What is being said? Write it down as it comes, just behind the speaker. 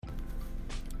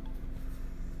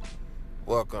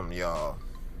Welcome, y'all,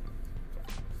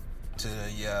 to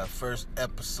the first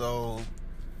episode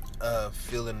of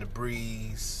Feeling the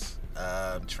Breeze.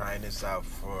 Trying this out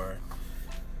for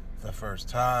the first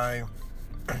time.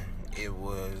 It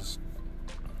was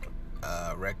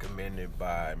recommended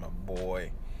by my boy.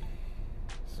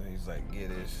 So he's like,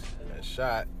 give this a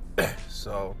shot.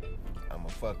 So I'm gonna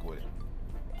fuck with it.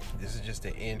 This is just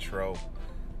an intro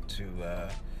to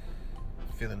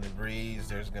Feeling the Breeze.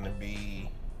 There's gonna be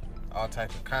all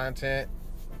types of content.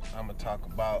 I'm gonna talk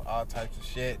about all types of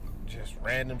shit, just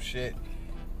random shit.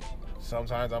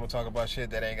 Sometimes I'm gonna talk about shit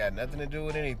that ain't got nothing to do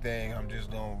with anything. I'm just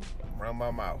gonna run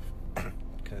my mouth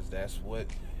because that's what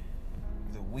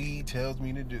the weed tells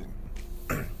me to do.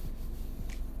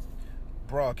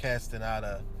 Broadcasting out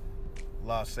of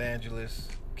Los Angeles,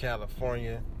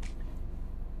 California.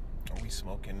 We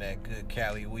smoking that good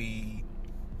Cali weed.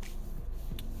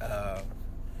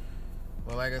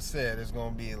 Well, like I said, there's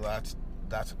gonna be lots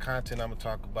of content I'm gonna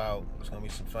talk about. There's gonna be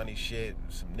some funny shit,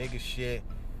 some nigga shit.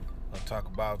 I'm gonna talk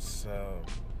about some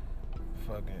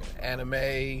fucking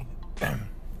anime,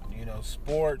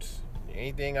 sports,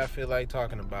 anything I feel like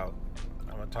talking about.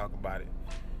 I'm gonna talk about it.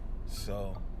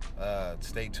 So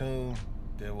stay tuned.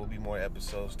 There will be more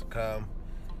episodes to come,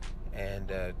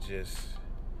 and just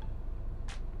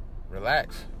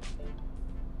relax.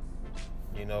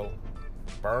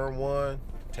 Burn one,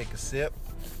 take a sip,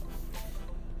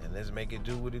 and let's make it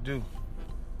do what it do.